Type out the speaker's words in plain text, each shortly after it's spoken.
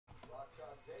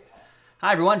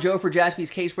Hi everyone, Joe for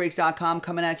JaspysCaseBreaks.com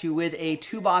coming at you with a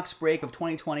two-box break of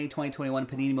 2020-2021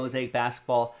 Panini Mosaic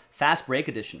Basketball Fast Break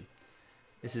Edition.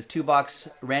 This is two-box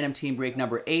random team break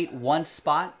number 8. One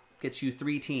spot gets you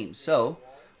 3 teams. So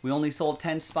we only sold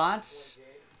 10 spots,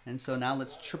 and so now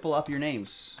let's triple up your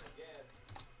names.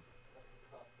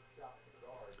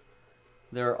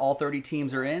 All 30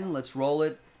 teams are in. Let's roll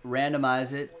it,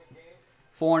 randomize it.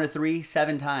 4 and a 3,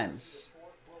 7 times.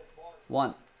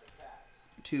 1,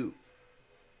 2,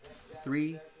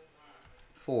 3,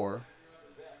 4,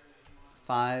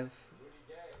 5,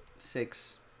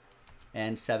 6,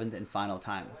 and 7th and final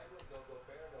time.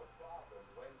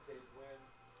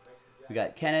 We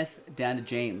got Kenneth down to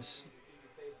James.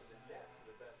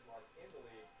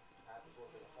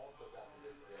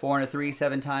 4 and a 3,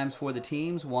 7 times for the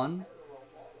teams. 1,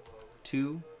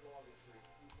 2,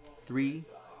 3,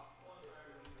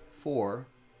 4,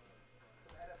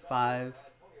 5,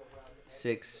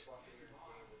 6,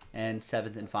 and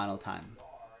 7th and final time.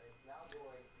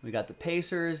 We got the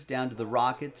Pacers down to the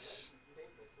Rockets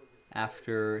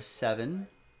after 7.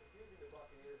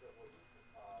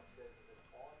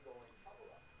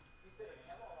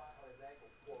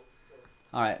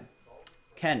 All right.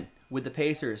 Ken with the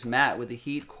Pacers, Matt with the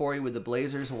Heat, Corey with the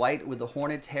Blazers, White with the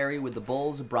Hornets, Harry with the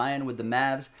Bulls, Brian with the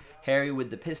Mavs, Harry with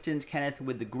the Pistons, Kenneth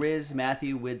with the Grizz,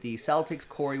 Matthew with the Celtics,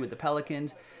 Corey with the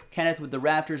Pelicans, Kenneth with the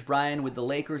Raptors, Brian with the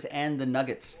Lakers and the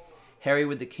Nuggets, Harry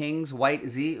with the Kings, White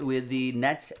Z with the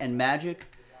Nets and Magic,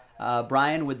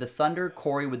 Brian with the Thunder,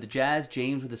 Corey with the Jazz,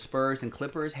 James with the Spurs and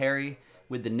Clippers, Harry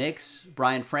with the Knicks,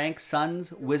 Brian Frank,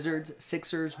 Suns, Wizards,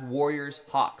 Sixers, Warriors,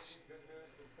 Hawks.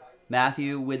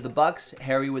 Matthew with the Bucks,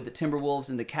 Harry with the Timberwolves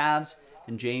and the Cavs,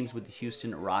 and James with the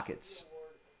Houston Rockets.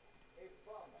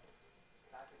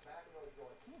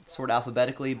 Sort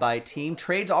alphabetically by team.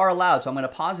 Trades are allowed, so I'm going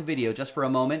to pause the video just for a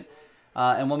moment.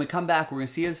 And when we come back, we're going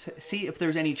to see if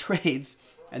there's any trades,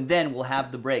 and then we'll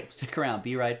have the break. Stick around.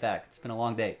 Be right back. It's been a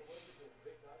long day.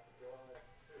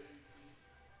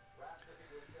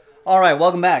 All right,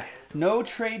 welcome back. No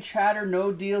trade chatter,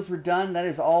 no deals were done. That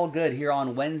is all good here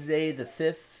on Wednesday the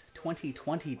 5th,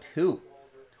 2022.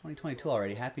 2022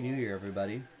 already. Happy New Year,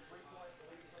 everybody.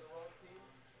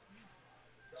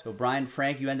 So, Brian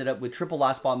Frank, you ended up with triple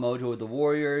last spot mojo with the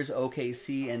Warriors,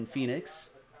 OKC, and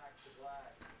Phoenix.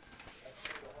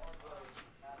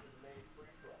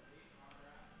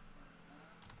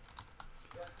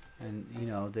 And, you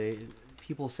know,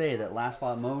 people say that last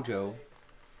spot mojo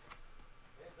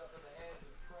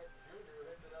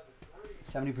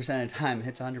 70% of the time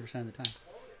hits 100% of the time.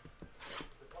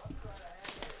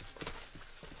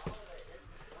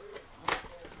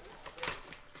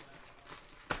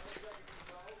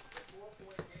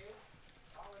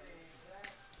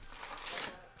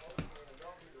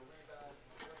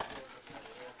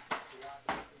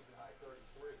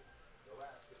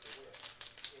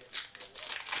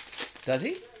 Does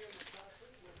he?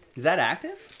 Is that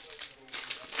active?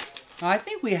 I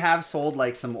think we have sold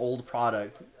like some old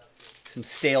product, some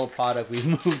stale product. We've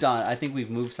moved on. I think we've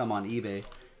moved some on eBay.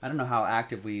 I don't know how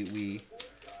active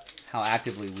how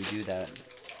actively we do that.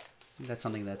 I think that's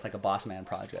something that's like a boss man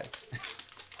project.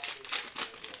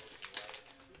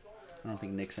 I don't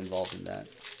think Nick's involved in that.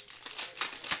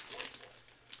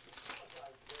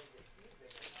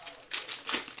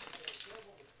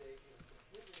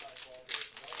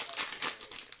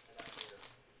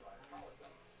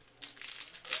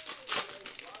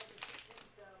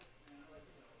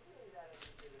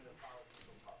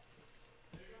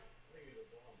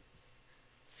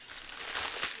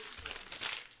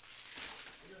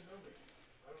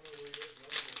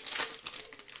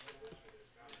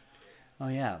 Oh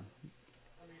yeah,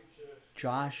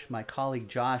 Josh, my colleague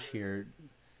Josh here,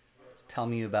 is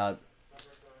telling me about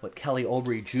what Kelly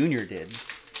Oubre Jr. did.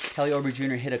 Kelly Oubre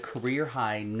Jr. hit a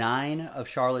career-high 9 of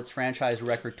Charlotte's franchise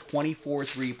record 24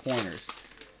 three-pointers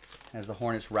as the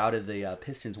Hornets routed the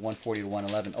Pistons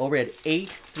 140-111. Oubre had 8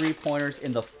 three-pointers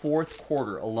in the 4th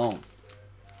quarter alone,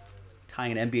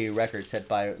 tying an NBA record set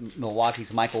by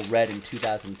Milwaukee's Michael Redd in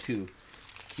 2002.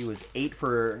 He was 8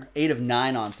 of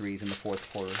 9 on threes in the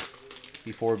 4th quarter,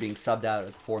 before being subbed out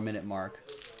at the 4-minute mark,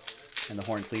 and the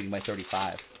Hornets leading by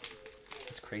 35.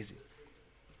 That's crazy.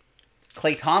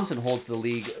 Klay Thompson holds the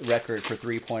league record for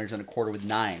three-pointers in a quarter with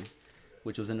 9,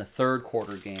 which was in the 3rd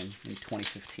quarter game in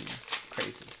 2015.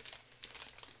 Crazy.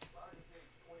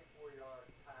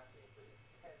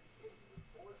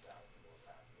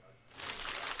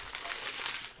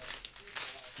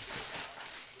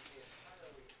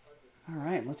 All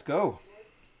right, let's go.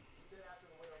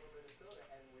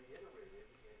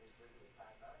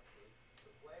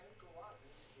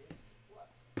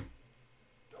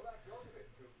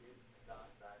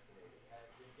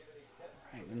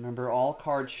 Right, remember, all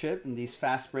cards shipped in these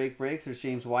fast break breaks. There's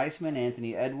James Weissman,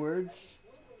 Anthony Edwards.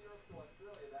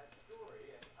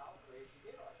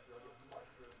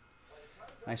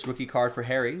 Nice rookie card for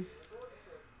Harry.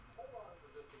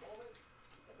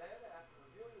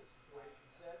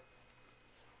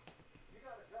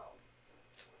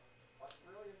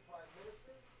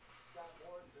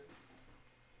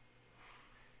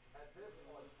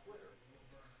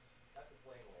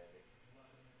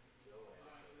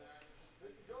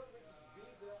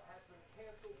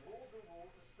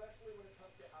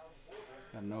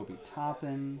 Got Nobi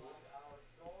Toppin.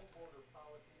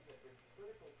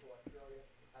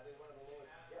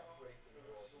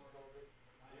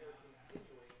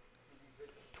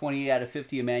 $28 out of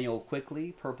 $50, Emmanuel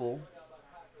Quickly, purple.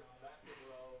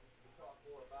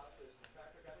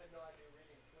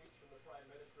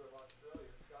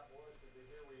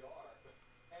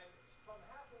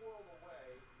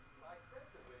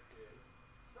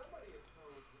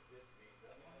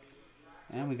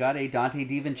 And we got a Dante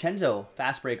DiVincenzo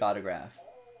fast break autograph.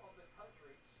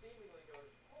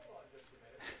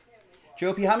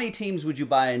 Joe P, how many teams would you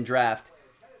buy in draft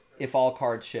if all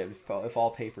cards shipped, if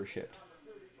all paper shipped?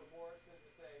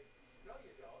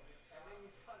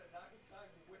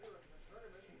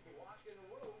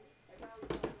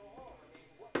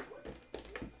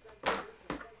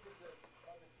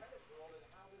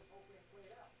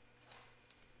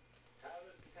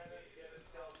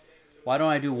 Why don't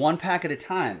I do one pack at a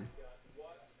time?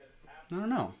 I don't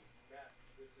know.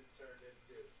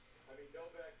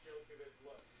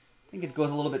 I think it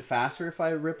goes a little bit faster if I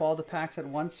rip all the packs at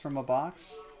once from a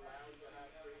box.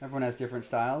 Everyone has different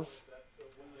styles.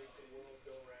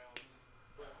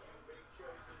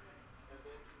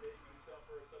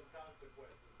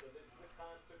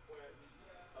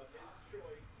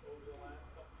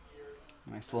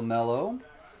 Nice little mellow.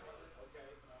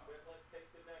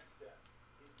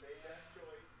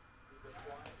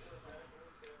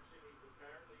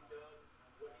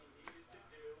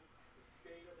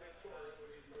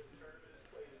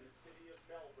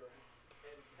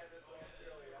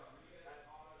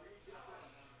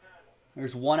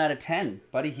 There's 1 out of 10.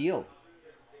 Buddy Hield.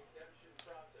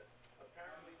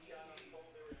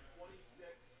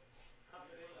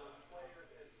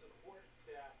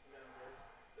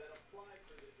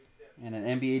 And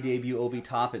an NBA debut, Obi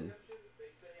Toppin.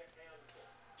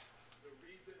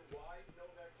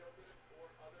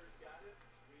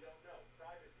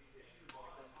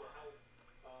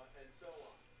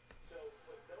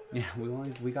 Yeah,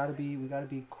 we gotta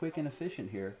be quick and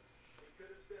efficient here.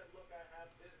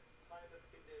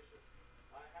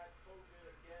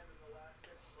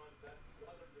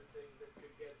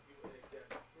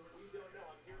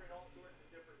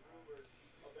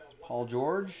 Paul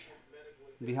George.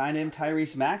 Behind him,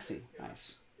 Tyrese Maxey.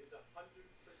 Nice.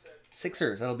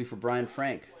 Sixers. That'll be for Brian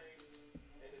Frank.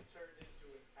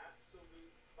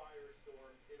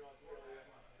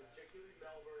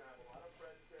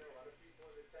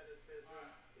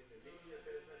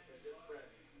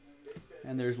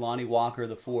 And there's Lonnie Walker,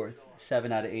 the fourth.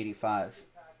 7 out of 85.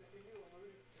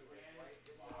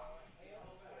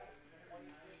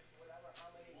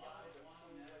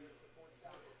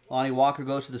 Lonnie Walker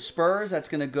goes to the Spurs. That's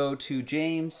going to go to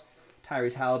James.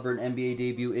 Tyrese Halliburton, NBA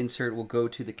debut insert, will go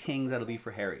to the Kings. That'll be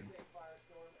for Harry.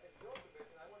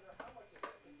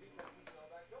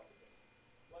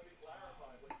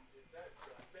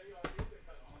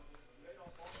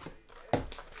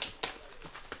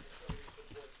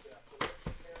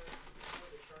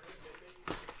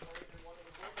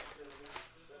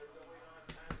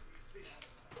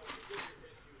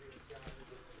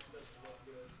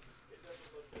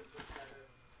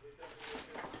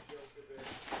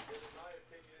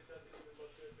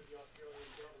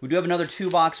 We do have another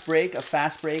 2-box break, a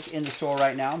fast break in the store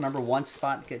right now. Remember, one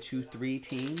spot gets you 3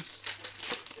 teams.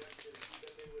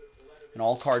 An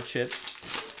all-card chip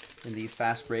in these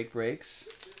fast break breaks.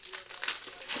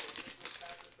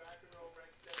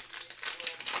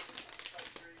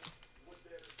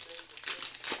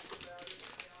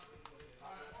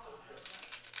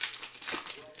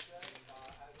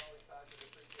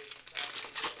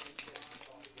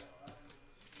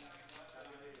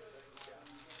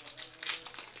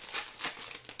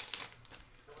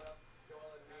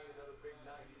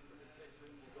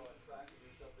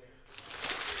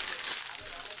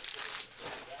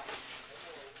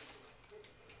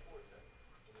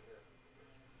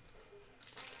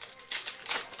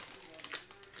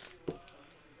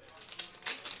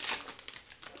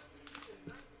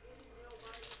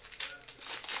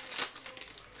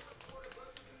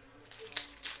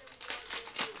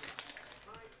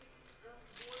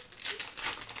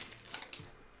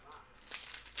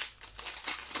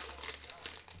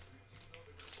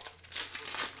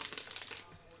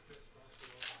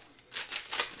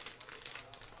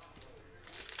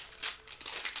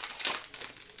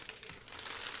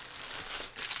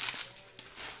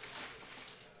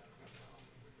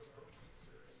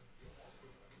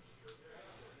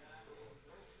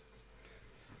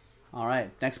 All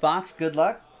right, next box. Good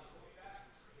luck.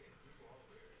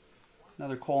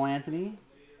 Another Cole Anthony.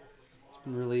 It's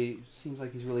been really, seems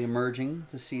like he's really emerging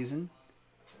this season.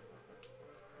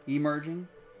 Emerging.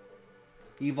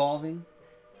 Evolving.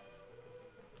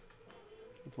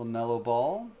 With LaMelo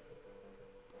Ball.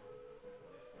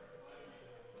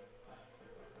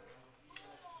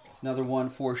 It's another one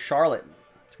for Charlotte.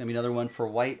 It's going to be another one for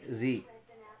White Z.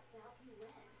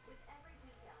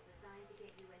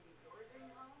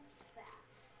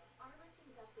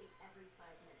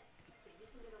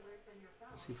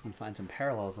 Let's see if we can find some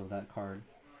parallels of that card.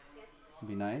 Would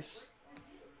be nice.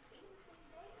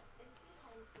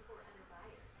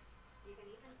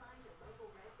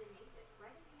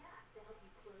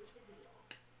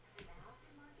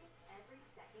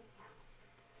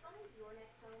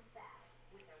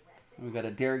 We got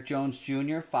a Derrick Jones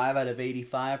Jr. 5 out of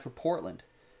 85 for Portland.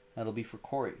 That'll be for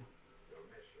Corey.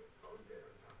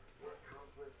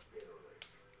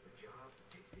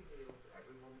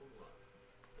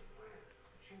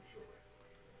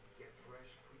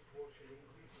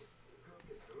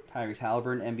 Tyrese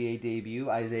Halliburton NBA debut,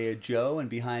 Isaiah Joe, and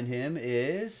behind him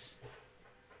is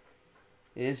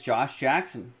Josh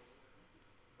Jackson.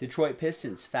 Detroit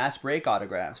Pistons, fast break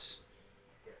autographs.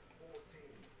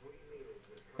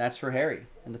 That's for Harry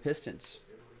and the Pistons.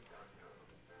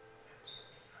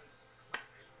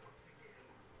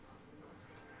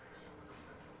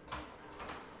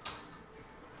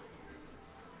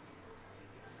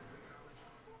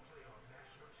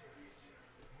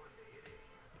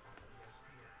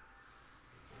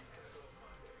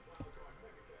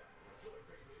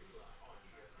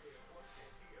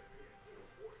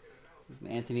 This is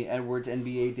an Anthony Edwards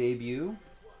NBA debut.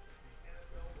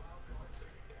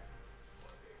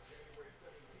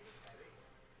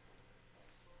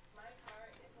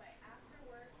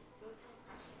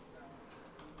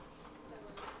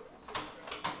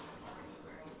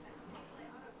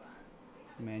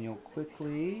 Manuel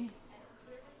quickly.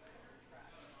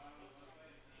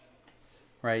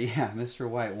 Right, yeah, Mr.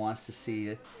 White wants to see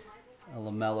a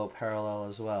LaMelo parallel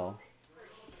as well.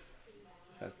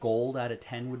 A gold out of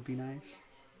 10 would be nice.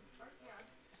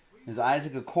 There's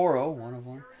Isaac Okoro, one of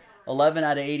them. 11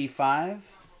 out of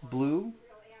 85, blue.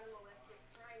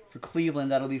 For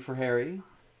Cleveland, that'll be for Harry.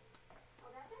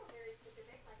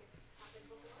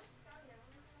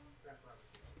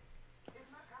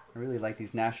 I really like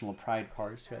these National Pride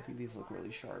cards too. I think these look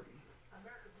really sharp.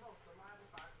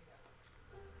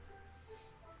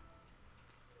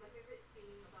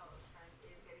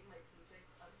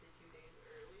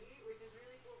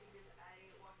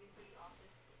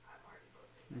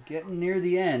 Getting near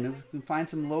the end. We can find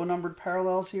some low-numbered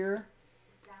parallels here.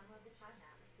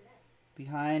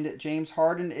 Behind James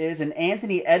Harden is an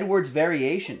Anthony Edwards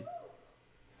variation.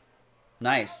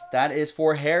 Nice. That is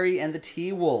for Harry and the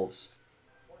T-Wolves.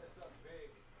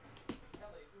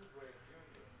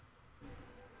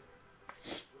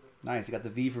 Nice. You got the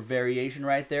V for variation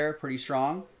right there. Pretty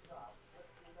strong.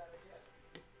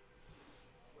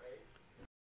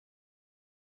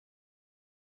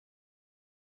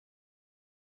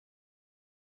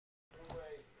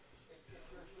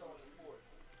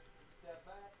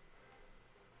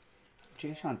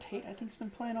 Jayshawn Tate, I think, has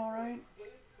been playing all right.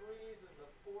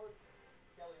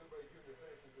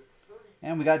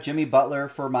 And we got Jimmy Butler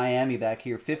for Miami back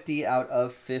here. 50 out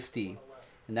of 50.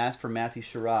 And that's for Matthew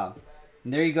Sherrod.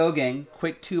 And there you go, gang.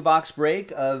 Quick 2-box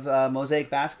break of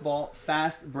Mosaic Basketball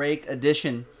Fast Break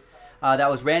Edition. That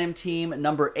was random team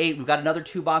number 8. We've got another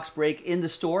 2-box break in the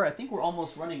store. I think we're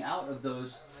almost running out of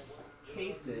those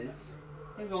cases.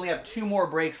 I think we only have 2 more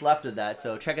breaks left of that.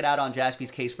 So check it out on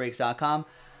jaspyscasebreaks.com.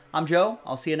 I'm Joe.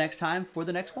 I'll see you next time for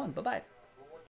the next one. Bye-bye.